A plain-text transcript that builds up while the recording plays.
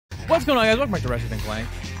What's going on, guys? Welcome back to Ratchet Clank.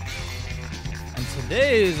 And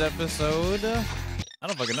today's episode, I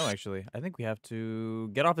don't fucking know, actually. I think we have to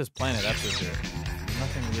get off this planet, that's for sure.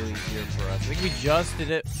 Nothing really here for us. I think we just did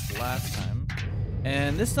it last time.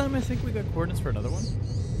 And this time, I think we got coordinates for another one.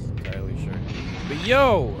 Not entirely sure. But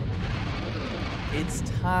yo! It's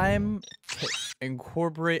time to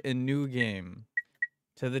incorporate a new game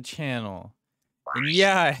to the channel. And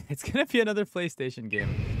yeah, it's gonna be another PlayStation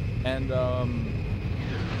game. And,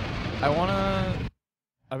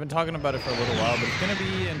 I've been talking about it for a little while, but it's gonna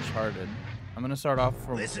be Uncharted. I'm gonna start off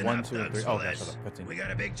from 1, 2, and 3. Oh, okay, shut up. We got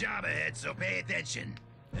a big job ahead, so pay attention.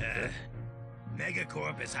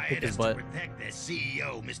 Megacorp has hired us to protect their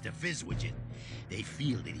CEO, Mr. Fizzwidget. They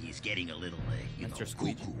feel that he's getting a little,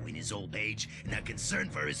 cuckoo in his old age and are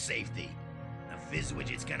concerned for his safety. Now,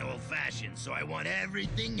 Fizzwidget's kind of old-fashioned, so I want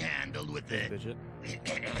everything handled with the...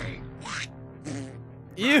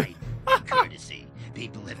 Ew! courtesy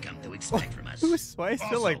people have come to expect from us. Why is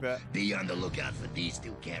it like that? Be on the lookout for these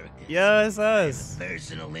two characters. Yes, us.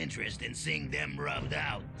 Personal interest in seeing them rubbed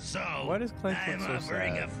out. So why does Clank I'm look so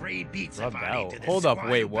offering sad? a free pizza Rubbed party out. to the Hold up, squad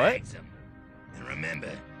wait, who what? bags them. And remember,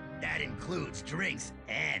 that includes drinks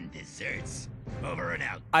and desserts. Over and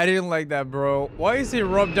out. I didn't like that, bro. Why you say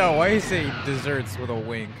rubbed out? Why you say desserts with a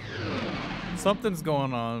wink? Something's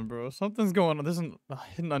going on, bro. Something's going on. There's a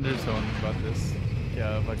hidden undertone about this.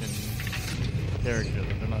 Yeah, fucking character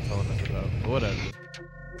that they're not telling us about. But whatever.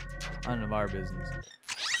 None of our business.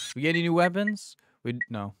 We get any new weapons?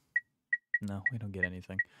 No, we don't get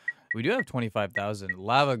anything. We do have 25,000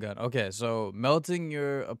 lava gun. Okay, so melting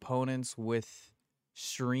your opponents with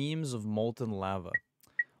streams of molten lava.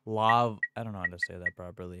 I don't know how to say that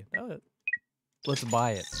properly. Let's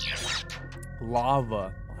buy it.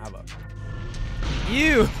 Lava.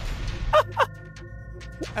 Ew.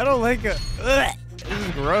 I don't like it. Ugh. This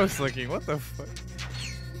is gross looking. What the fuck?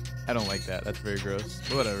 I don't like that. That's very gross.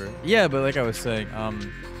 But whatever. Yeah, but like I was saying,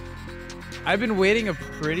 I've been waiting a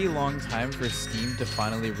pretty long time for Steam to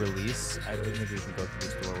finally release. I don't think we can go through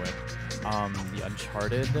this doorway. The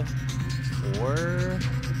Uncharted 4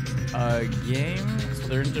 game. So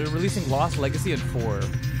they're releasing Lost Legacy and 4.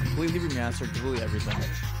 Completely remastered, completely everything.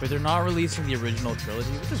 But they're not releasing the original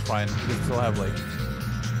trilogy, which is fine. They still have like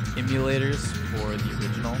emulators for the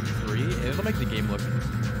original 3. It'll make the game look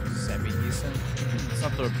semi-decent. It's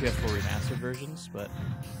not the PS4 remastered versions, but...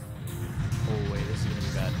 Oh wait, this is gonna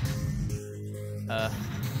be bad.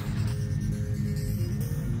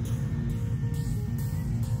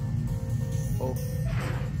 Oh,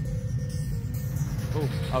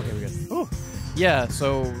 okay, we're good. Oh, yeah,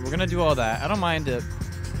 so we're gonna do all that. I don't mind it.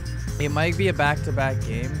 It might be a back-to-back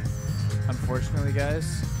game, unfortunately,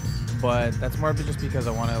 guys. But that's more of it just because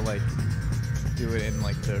I want to like do it in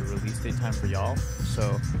like the release date time for y'all.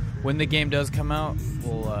 So when the game does come out,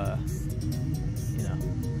 we'll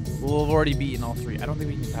we'll have already beaten all 3. I don't think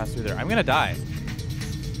we can pass through there. I'm gonna die.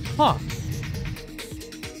 Huh?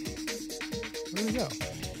 Where do we go?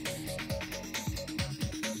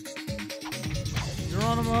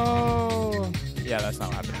 Geronimo! Yeah, that's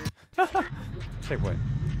not happening. Checkpoint.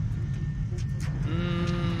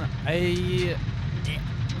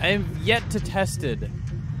 I've yet to test it.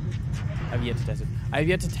 I've yet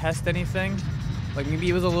to test anything. Like, maybe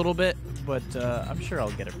it was a little bit, but I'm sure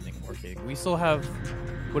I'll get everything working. We still have,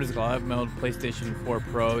 what is it called? I have my old PlayStation 4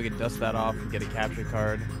 Pro. We can dust that off and get a capture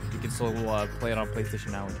card. We can still play it on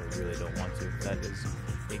PlayStation Now, which I really don't want to. That is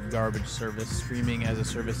a garbage service. Streaming as a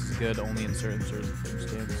service is good only in certain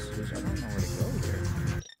circumstances. I don't know where to go here.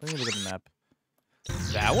 Let me look at the map.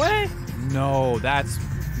 That way? No, that's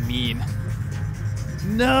mean.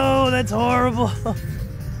 No, that's horrible.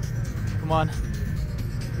 Come on.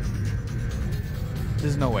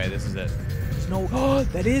 There's no way this is it. There's no... Oh,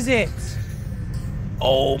 that is it.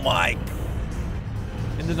 Oh my.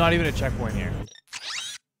 And there's not even a checkpoint here.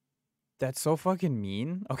 That's so fucking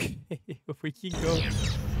mean. Okay, if we can go.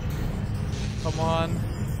 Come on.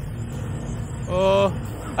 Oh.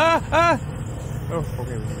 Ah. Oh,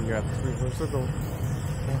 okay, we can grab this. We're still going.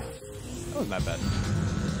 That wasn't that bad.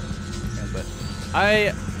 Yeah, but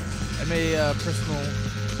I am a personal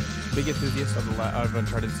big enthusiast of the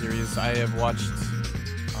Uncharted series. I have watched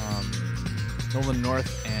Nolan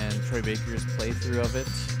North and Troy Baker's playthrough of it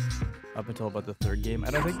up until about the 3rd game.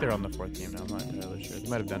 I don't think they're on the 4th game now. I'm not entirely sure. They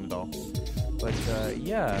might have done it all. But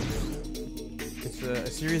yeah, it's a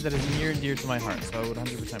series that is near and dear to my heart. So I would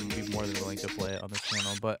 100% be more than willing to play it on this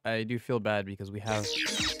channel. But I do feel bad because we have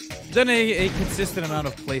done a consistent amount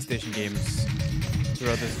of PlayStation games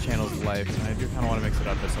throughout this channel's life, and I do kind of want to mix it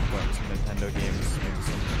up at some point with some Nintendo games, maybe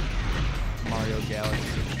some Mario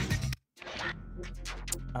Galaxy.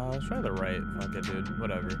 Let's try the right. Fuck it, dude.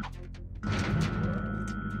 Whatever.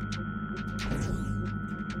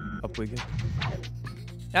 Up we go.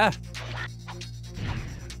 Ah!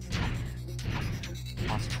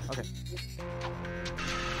 Awesome. Okay.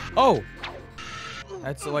 Oh!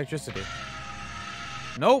 That's electricity.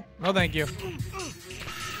 Nope. No, thank you.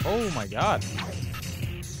 Oh my god.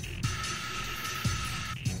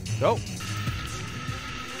 Go.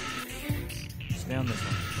 Stay on this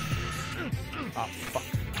one. Oh, fuck.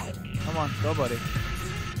 Come on. Go, buddy.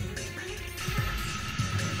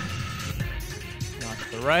 Knock to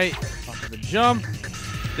the right. Knock to the jump.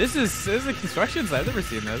 This is a construction site. I've never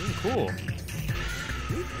seen this. This is cool.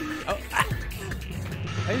 Oh, ah.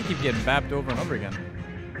 I just keep getting bapped over and over again.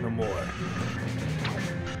 No more.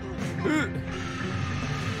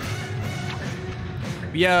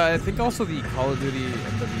 Yeah, I think also the Call of Duty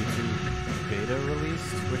MW2 beta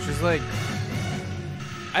released, which is like,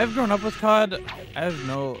 I've grown up with COD. I have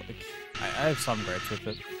no, like, I have some gripes with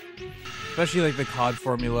it. Especially like the COD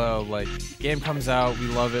formula of like, game comes out, we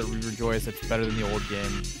love it, we rejoice, it's better than the old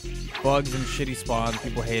game. Bugs and shitty spawns,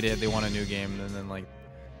 people hate it, they want a new game, and then like,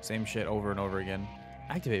 same shit over and over again.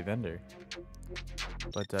 Activate vendor.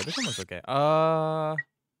 But this one was okay.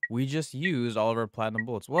 We just used all of our platinum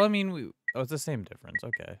bullets. Well, I mean, oh, it's the same difference.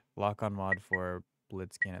 Okay. Lock-on mod for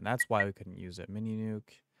blitz cannon. That's why we couldn't use it. Mini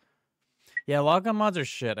nuke. Yeah, lock-on mods are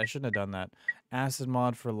shit. I shouldn't have done that. Acid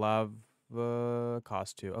mod for lava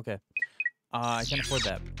cost 2. Okay. I can't afford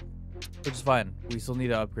that. Which is fine. We still need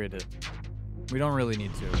to upgrade it. We don't really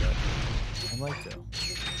need to, but I'd like to.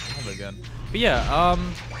 I have a gun. But yeah,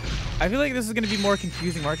 I feel like this is going to be more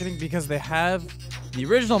confusing marketing because they have the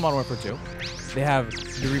original Modern Warfare 2. They have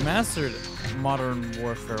the remastered Modern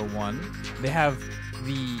Warfare 1. They have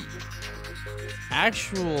the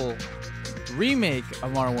actual remake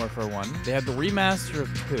of Modern Warfare 1. They have the remaster of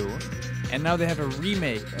 2. And now they have a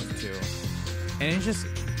remake of 2. And it's just,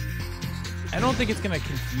 I don't think it's going to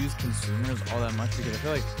confuse consumers all that much because I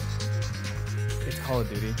feel like it's Call of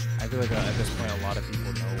Duty. I feel like at this point a lot of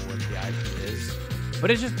people know what the IP is.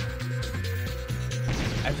 But it's just,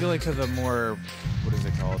 I feel like to the more, what is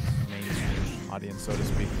it called? Mainstream audience, so to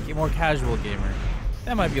speak. A more casual gamer.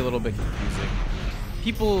 That might be a little bit confusing.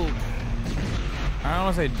 People, I don't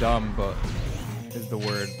want to say dumb, but is the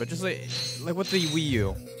word. But just like with the Wii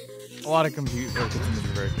U. A lot of consumers are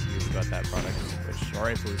very confused about that product, which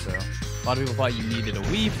rightfully so. A lot of people thought you needed a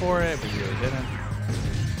Wii for it, but you really didn't.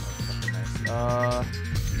 Nice.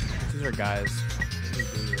 These are guys.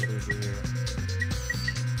 What do we do here?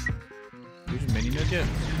 We just mini nuke it?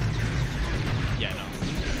 Yeah, no.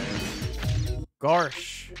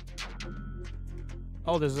 Gosh.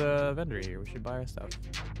 Oh, there's a vendor here. We should buy our stuff.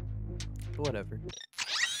 But whatever.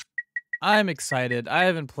 I'm excited. I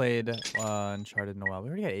haven't played Uncharted in a while. We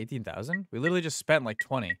already got 18,000? We literally just spent like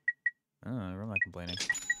 20. Oh, I'm not complaining.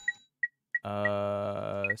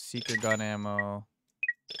 Seeker gun ammo.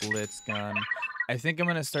 Blitz gun. I think I'm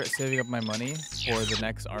gonna start saving up my money for the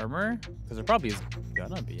next armor. Because there probably is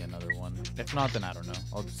gonna be another one. If not, then I don't know.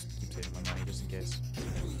 I'll just keep saving my money just in case.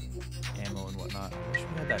 Ammo and whatnot. I wish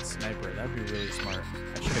we had that sniper. That'd be really smart.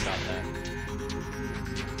 I should have got that.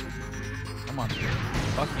 Come on.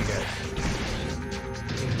 Fuck you guys.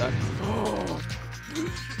 That. Oh.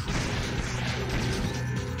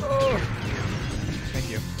 Oh. Thank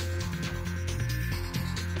you.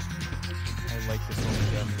 I like this one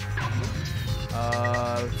again.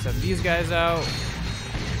 Send these guys out.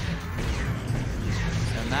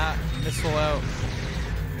 Send that missile out.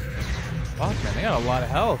 Fuck, man, they got a lot of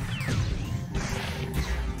health.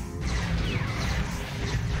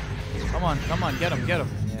 Come on, get him, get him.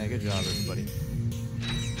 Yeah, good job, everybody.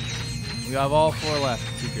 We have all 4 left.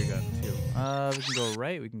 Seeker gun, 2. We can go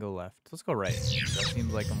right, we can go left. Let's go right. That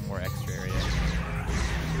seems like a more extra area.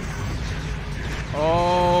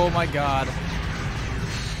 Oh my god.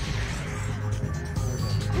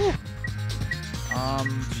 Whew.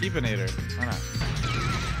 Sheepinator. Why not?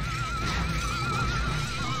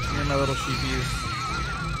 Here are my little sheepies.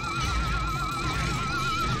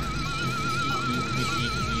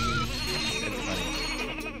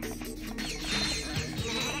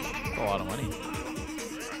 A lot of money.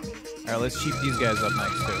 Alright, let's cheap these guys up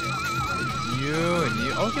next too. You and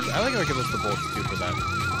you. Oh, I like how it gives us the bolts too for that.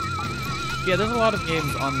 Yeah, there's a lot of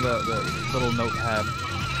games on the little notepad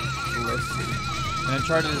list. And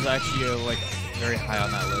Uncharted is actually like very high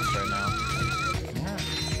on that list right now.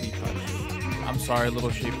 I'm sorry, little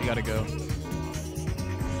sheep, you gotta go.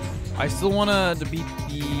 I still wanna beat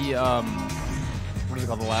the what is it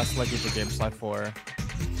called? The last Lucky for Game Slide 4.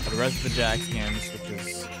 The rest of the Jax games, which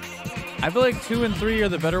is, I feel like 2 and 3 are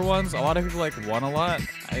the better ones. A lot of people like 1 a lot.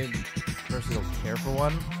 I personally don't care for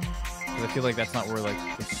one. Because I feel like that's not where, like,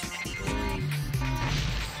 the story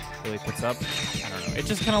really puts up. I don't know. It's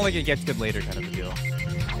just kind of like it gets good later kind of a deal.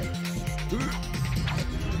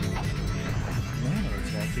 Man, it's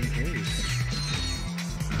attacking crazy.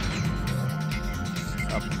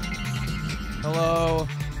 Up. Hello.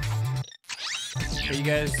 Are you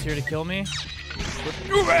guys here to kill me?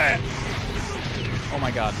 Oh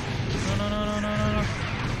my god. No.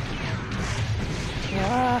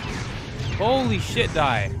 Ah. Holy shit,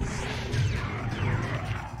 die.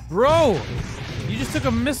 Bro! You just took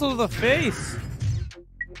a missile to the face.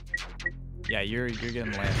 Yeah, you're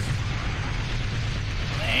getting lanced.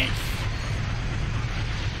 Lance.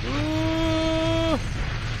 Ooh.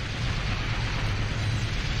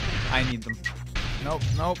 I need them. Nope.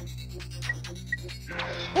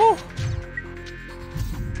 Woo!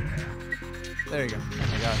 There you go. Oh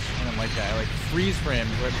my gosh, I don't like that. I like freeze frames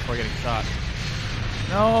right before getting shot.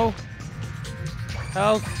 No!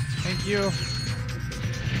 Health, thank you.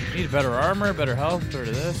 Need better armor, better health, or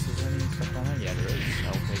to this. Is there any stuff on there? Yeah, there is.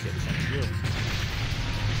 I'll take it. Thank you.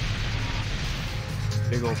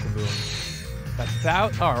 Big old kaboom. That's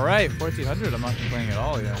out. Alright, 1400. I'm not complaining at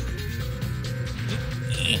all, yeah.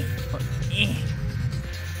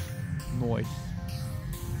 Noise.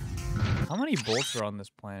 How many bolts are on this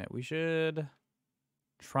planet? We should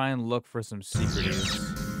try and look for some secrets.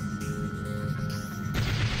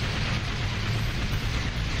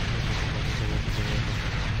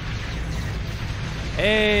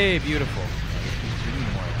 Hey, beautiful. We need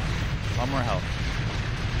more of that. A lot more health.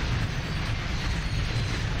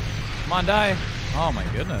 Come on, die. Oh my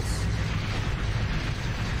goodness.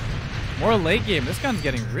 More late game. This gun's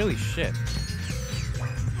getting really shit.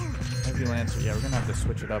 Heavy Lancer. Yeah, we're gonna have to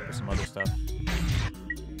switch it up with some other stuff.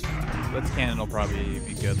 Blitz Cannon will probably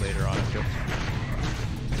be good later on too.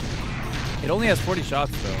 It only has 40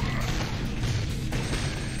 shots though.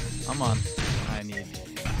 Come on. I need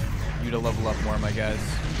you to level up more, my guys.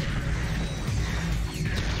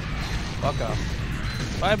 Fuck off.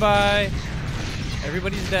 Bye-bye.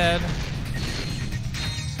 Everybody's dead.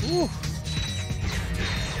 Woo.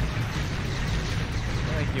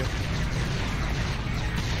 Thank you.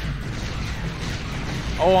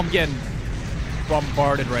 Oh, I'm getting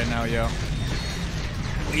bombarded right now, yo.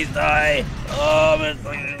 Please die. Oh,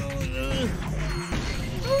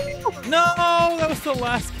 no, that was the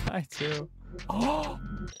last guy too. Oh.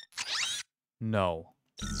 No.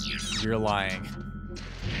 You're lying.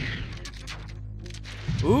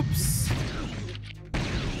 Oops.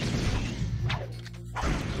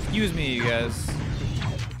 Excuse me, you guys.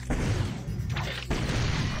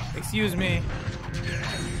 Excuse me.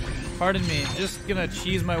 Pardon me. Just gonna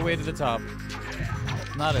cheese my way to the top.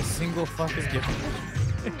 Not a single fuck is given.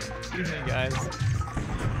 Excuse me, guys.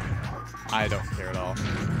 I don't care at all.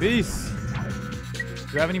 Peace.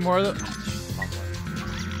 Do you have any more of those?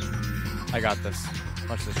 I got this.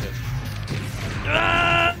 Watch this shit.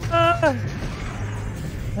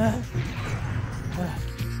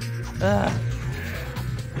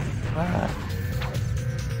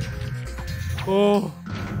 Oh.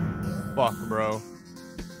 Fuck, bro.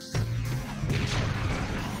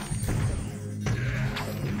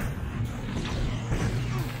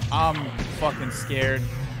 I'm fucking scared.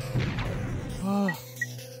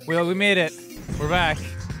 Well, we made it. We're back.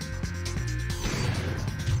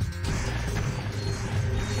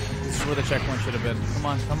 This is where the checkpoint should have been. Come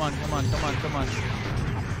on, come on, come on, come on, come on.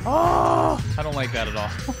 Oh! I don't like that at all.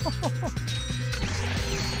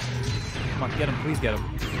 Come on, get him. Please get him.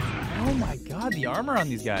 Oh my god, the armor on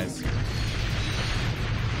these guys.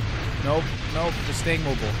 Nope, nope. Just staying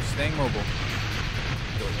mobile. Staying mobile.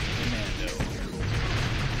 Commando.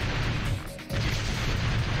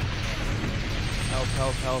 Health,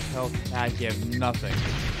 health, health, health. I give nothing.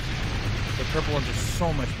 The purple ones are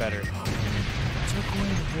so much better. Took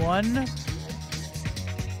away one.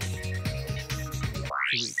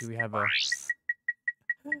 Do we have a?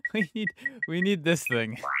 We need this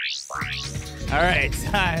thing. All right,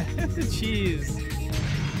 time. Jeez.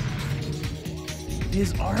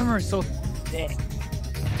 His armor is so thick.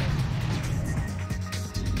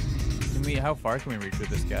 Can we? How far can we reach with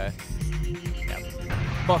this guy? Yeah.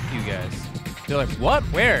 Fuck you guys. They're like, what?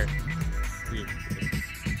 Where?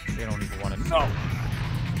 They don't even want to know.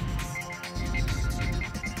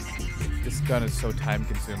 This gun is so time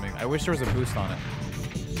consuming. I wish there was a boost on it.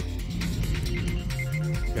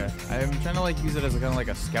 Okay, I'm trying to like use it as kind of like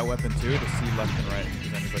a scout weapon too, to see left and right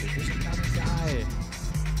if there's anybody. There's another guy.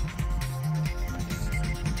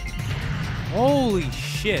 Holy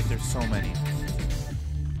shit, there's so many.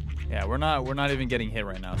 Yeah, we're not even getting hit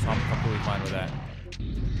right now, so I'm completely fine with that.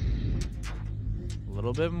 A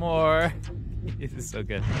little bit more. This is so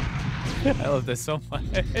good. I love this so much.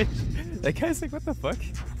 That guy's like, what the fuck?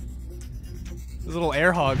 Those little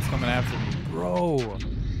air hogs coming after me. Bro.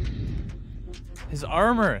 His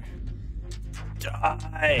armor.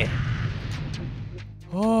 Die.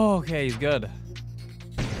 Oh, okay, he's good.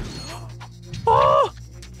 Oh!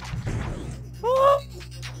 Oh!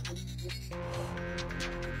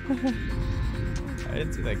 I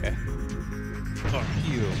didn't see that guy. Fuck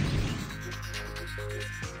you.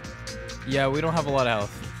 Yeah, we don't have a lot of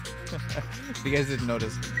health. If you guys didn't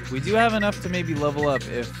notice. We do have enough to maybe level up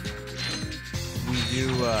if we do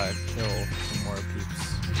kill some more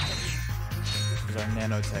peeps. Because our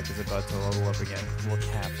nanotech is about to level up again. We'll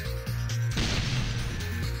cap.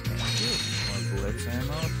 More blitz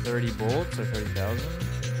ammo. 30 bolts or 30,000.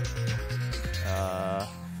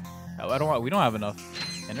 We don't have enough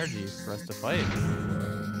energy for us to fight.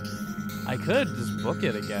 I could just book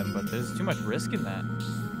it again, but there's too much risk in that.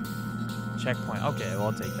 Checkpoint. Okay, well,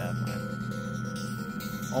 I'll take that.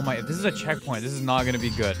 Oh my, if this is a checkpoint, this is not gonna be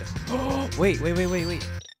good. Wait.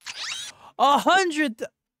 100.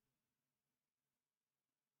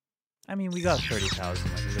 I mean, we got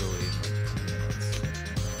 30,000, like literally.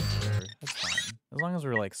 That's fine. As long as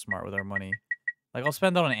we're like smart with our money. Like, I'll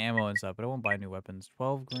spend that on ammo and stuff, but I won't buy new weapons.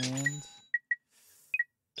 12 grand.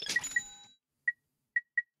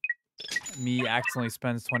 Me accidentally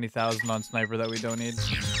spends 20,000 on sniper that we don't need.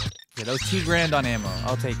 Yeah, that was 2 grand on ammo.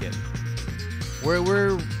 I'll take it. We're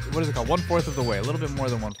what is it called? 1/4 of the way. A little bit more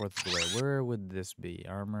than 1/4 of the way. Where would this be?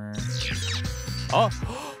 Armor. Oh,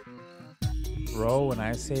 bro! When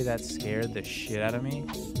I say that scared the shit out of me,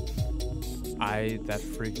 that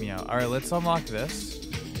freaked me out. All right, let's unlock this.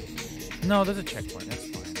 No, there's a checkpoint. That's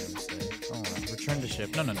fine. Oh, return to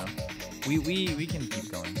ship. No. We can keep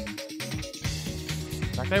going.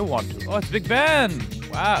 In fact, I want to. Oh, it's Big Ben!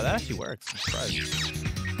 Wow, that actually works. I'm surprised.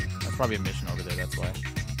 That's probably a mission over there, that's why.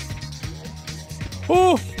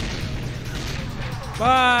 Oh!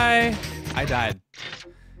 Bye! I died.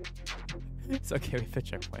 It's okay, we fit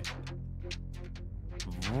checkpoint.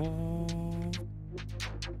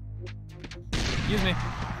 Excuse me.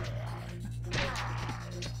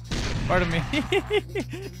 Pardon me.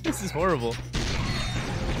 This is horrible.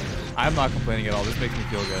 I'm not complaining at all. This makes me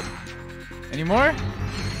feel good. Any more?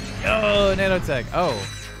 Oh, nanotech. Oh.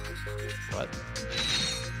 What?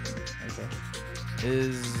 Okay.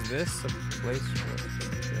 Is this a place for us to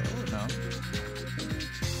go?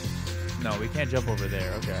 No. No, we can't jump over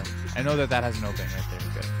there. Okay. I know that has an opening right there.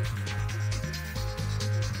 Good.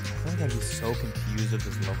 I feel like I'd be so confused with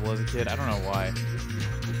this level as a kid. I don't know why.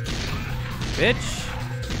 Bitch!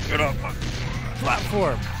 Get up!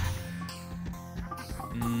 Platform!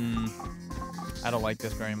 I don't like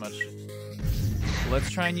this very much. Let's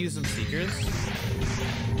try and use some seekers.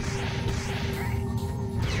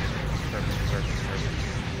 Perfect.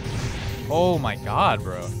 Oh my god,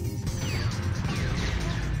 bro.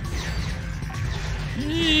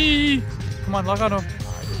 Eee! Come on, lock on him.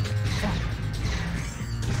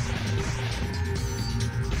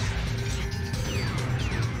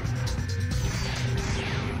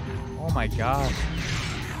 Oh my god.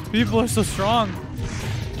 People are so strong.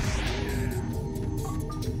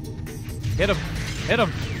 Hit him. Hit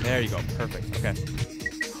him. There you go. Perfect. Okay.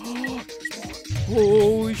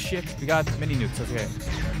 Holy shit. We got mini nukes. That's okay.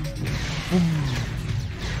 Boom.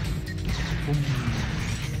 Boom.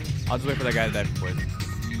 I'll just wait for that guy to die before.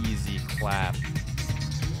 Easy clap.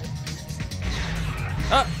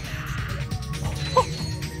 Ah.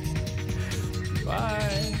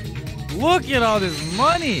 Bye. Look at all this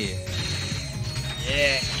money.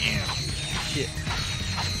 Yeah. Shit.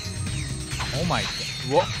 Oh my god.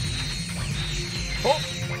 Whoa.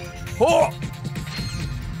 Oh!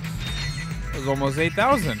 It was almost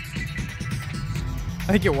 8,000.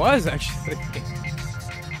 I think it was, actually.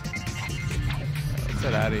 Let's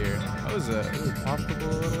get out of here. That was a profitable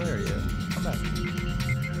little area. Come back.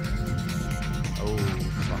 Oh,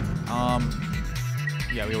 fuck.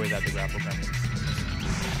 Yeah, we always have the grapple gun.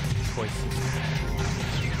 Choice.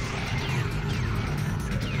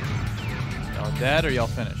 Y'all dead or y'all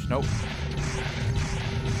finished? Nope.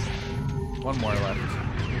 One more left.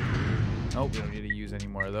 Nope, we don't need to use any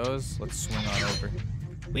more of those. Let's swing on over.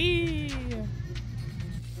 Whee!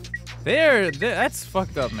 There, that's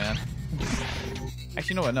fucked up, man. Actually,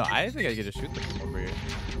 you know what? No, I think I could just shoot them from over here.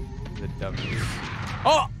 The dummies.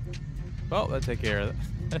 Oh! Well, that takes care of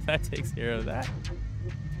that. That takes care of that.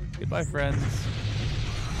 Goodbye, friends.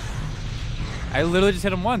 I literally just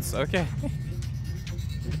hit him once. Okay.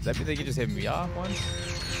 Does that mean they can just hit me off once?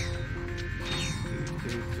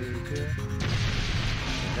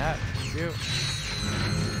 That.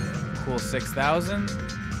 Cool. 6,000.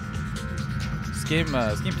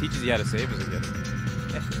 This game teaches you how to save as a kid.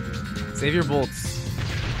 Save your bolts.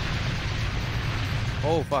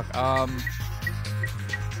 Oh fuck.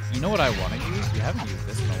 You know what I want to use? You haven't used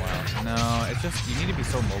this in a while. No, it's just you need to be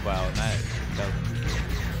so mobile, and that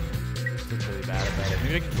doesn't. It's really bad about it.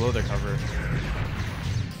 Maybe I can blow their cover.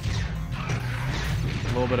 A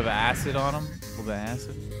little bit of acid on them. A little bit of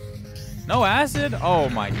acid. No acid? Oh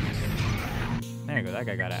my. There you go. That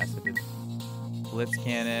guy got acid. Blitz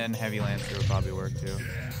cannon, heavy lancer would probably work too.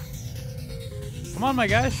 Come on, my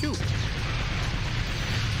guy, shoot.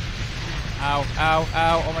 Ow, ow,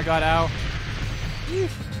 ow. Oh my god, ow. Is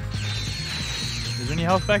there any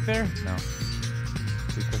health back there? No.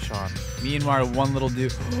 We push on. Me and my one little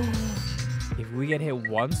dude. If we get hit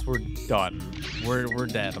once, we're done. We're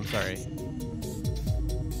dead. I'm sorry.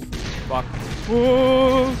 Fuck.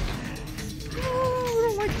 Whoa. I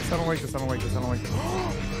don't like this. I don't like this. I don't like this. I don't like this.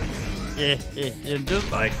 Yeah,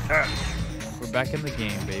 just like that. We're back in the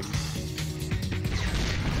game, baby.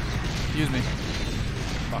 Excuse me.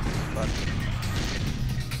 Fuck.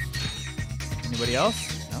 Anybody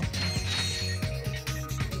else? No?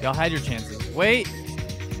 Y'all had your chances. Wait!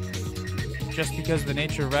 Just because the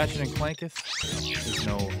nature of Ratchet and Clank is, there's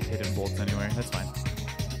no hidden bolts anywhere. That's fine.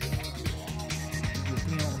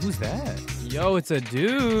 Who's that? Yo, it's a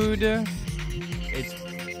dude. It's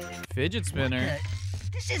Fidget Spinner.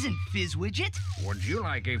 This isn't Fizzwidget. Would you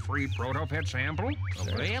like a free proto-pet sample?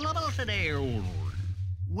 Available today.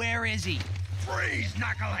 Where is he? Freeze,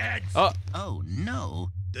 knuckleheads! Oh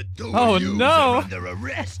no. The two Oh, of you no. are under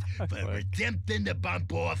arrest for attempting to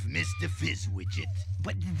bump off Mr. Fizzwidget.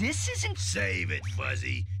 But this isn't... Save it,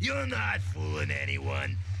 Fuzzy. You're not fooling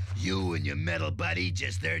anyone. You and your metal buddy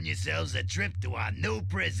just earned yourselves a trip to our new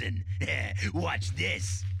prison. Watch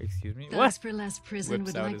this. Excuse me? Thugs What? for Less Prison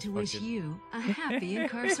Whips would out like his to wish fucking- you a happy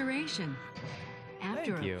incarceration.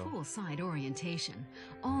 After Thank a you. poolside orientation,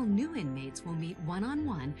 all new inmates will meet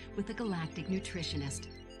one-on-one with a galactic nutritionist.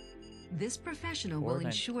 This professional will $4.99.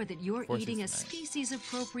 ensure that you're eating a $4.69.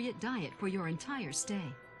 species-appropriate diet for your entire stay.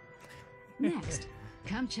 Next,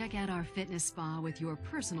 come check out our fitness spa with your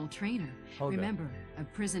personal trainer. Hold up. Remember, a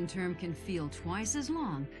prison term can feel twice as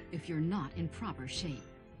long if you're not in proper shape.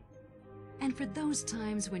 And for those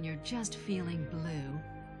times when you're just feeling blue,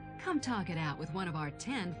 come talk it out with one of our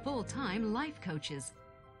 10 full-time life coaches.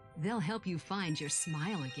 They'll help you find your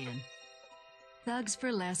smile again. Thugs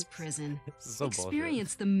for Less Prison. This is so bullshit.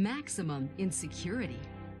 Experience the maximum in security.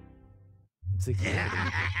 Security.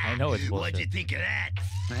 I know it's What'd you bullshit. think of that?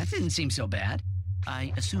 That didn't seem so bad.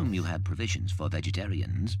 I assume you have provisions for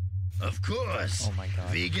vegetarians. Of course. Oh my god.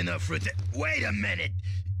 Vegan or fruit. Wait a minute.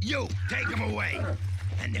 You, take them away.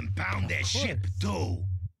 And then pound their ship, too.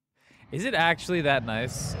 Is it actually that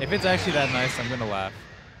nice? If it's actually that nice, I'm gonna laugh.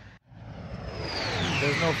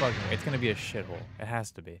 There's no fucking way. It's gonna be a shithole. It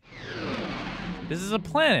has to be. This is a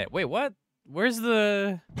planet. Wait, what? Where's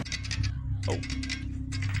the... Oh.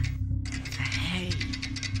 Hey.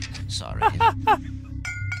 Sorry.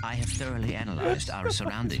 I have thoroughly analyzed our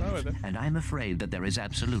surroundings, wrong with it? and I'm afraid that there is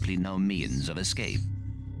absolutely no means of escape.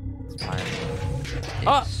 It's fine.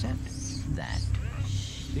 Ah! Except that.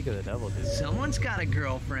 Speak of the devil, dude. Someone's got a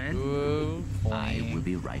girlfriend. Ooh, I will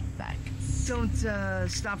be right back. Don't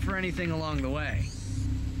stop for anything along the way.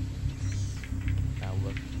 Now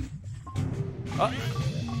look. Oh!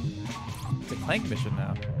 It's a Clank mission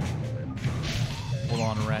now. Hold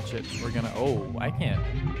on, Ratchet. We're gonna... Oh, I can't.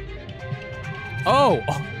 Oh!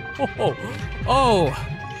 Oh! Oh! Oh!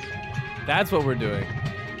 That's what we're doing.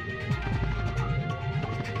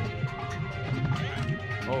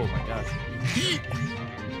 Oh my gosh.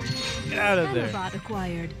 Get out of there. Hammerbot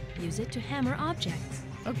acquired. Use it to hammer objects.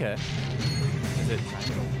 Okay. Is it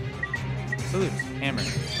triangle? Salute. Hammer.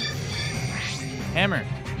 Hammer.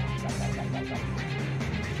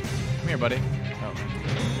 Come here, buddy. Oh.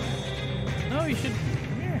 No, you should.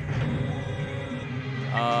 Come here.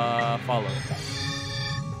 Follow.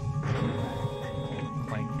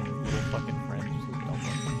 Clank, little fucking friend. Just a dumb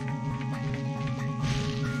one.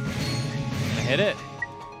 Gonna hit it.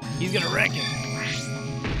 He's gonna wreck it.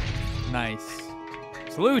 Nice.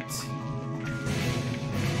 Salute.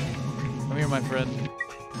 Come here, my friend.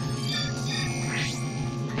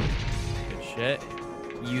 Good shit.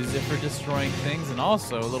 Use it for destroying things and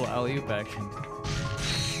also a little alley-oop action.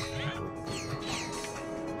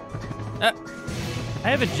 Ah, I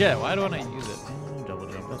have a jet. Why don't I use it? Double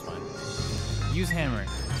jump. That's fine. Use hammer.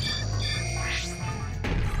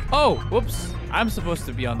 Oh, whoops. I'm supposed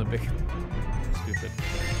to be on the big... Stupid.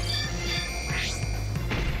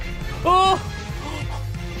 Oh!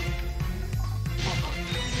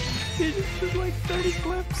 He just did like 30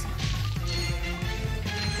 flips.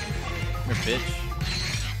 Come here, bitch.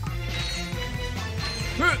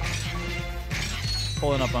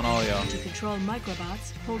 Pulling up on all y'all. To control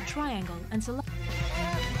microbots, hold triangle and select.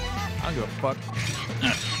 I don't give a fuck.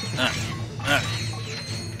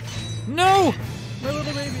 No! My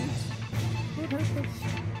little babies.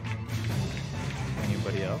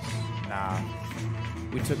 Anybody else? Nah.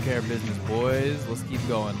 We took care of business, boys. Let's keep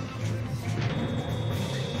going.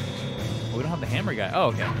 Oh, we don't have the hammer guy. Oh,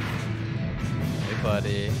 okay. Hey,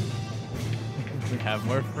 buddy. We have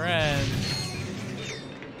more friends.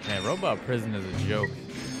 Man, robot prison is a joke.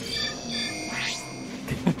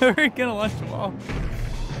 We're gonna launch them all.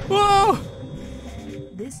 Whoa!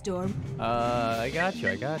 This door. I got you.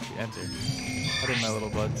 Enter. What are my little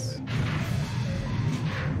buds?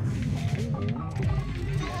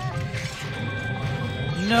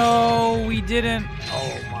 No, we didn't.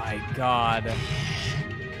 Oh my god.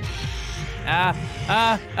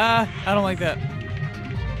 I don't like that.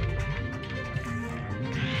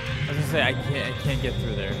 I was gonna say I can't get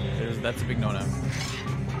through there. That's a big no-no.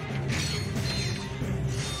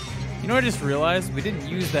 You know what I just realized? We didn't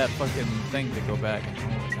use that fucking thing to go back.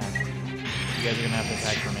 You guys are gonna have to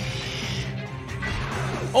attack for me.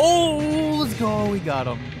 Oh, let's go. We got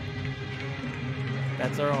him.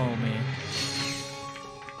 That's our homie.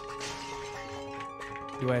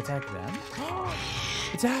 Do I attack them?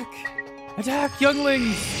 Attack! Attack,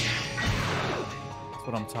 younglings! That's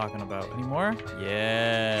what I'm talking about. Any more?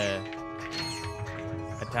 Yeah.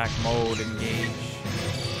 Attack mode, engage.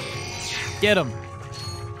 Get him!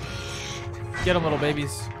 Get him, little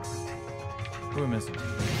babies. Who are we missing?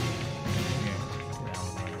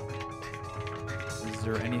 Is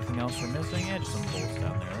there anything else we're missing? Yeah, just some bolts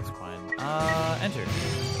down there. That's fine. Enter.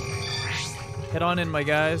 Head on in, my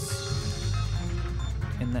guys.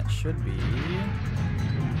 And that should be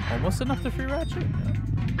almost enough to free Ratchet.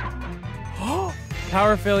 Oh!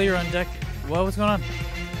 Power failure on deck. Whoa, what's going on?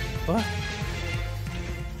 What?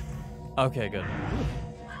 Okay, good.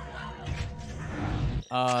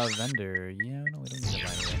 Vendor. Yeah, no, we don't need to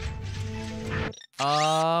buy anything.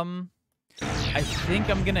 I think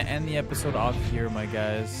I'm gonna end the episode off here, my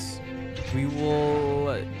guys. We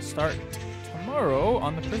will start tomorrow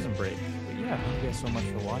on the prison break. But yeah, thank you guys so much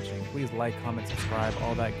for watching. Please like, comment, subscribe,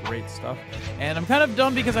 all that great stuff. And I'm kind of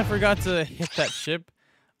dumb because I forgot to hit that ship.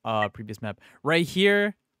 Previous map. Right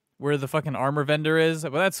here, where the fucking armor vendor is.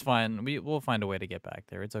 But that's fine. We'll find a way to get back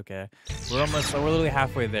there. It's okay. We're literally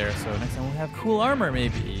halfway there. So next time we'll have cool armor,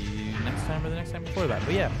 maybe. Next time or the next time before that.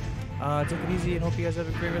 But yeah, take it easy and hope you guys have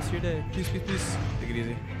a great rest of your day. Peace, peace, peace. Take it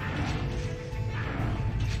easy.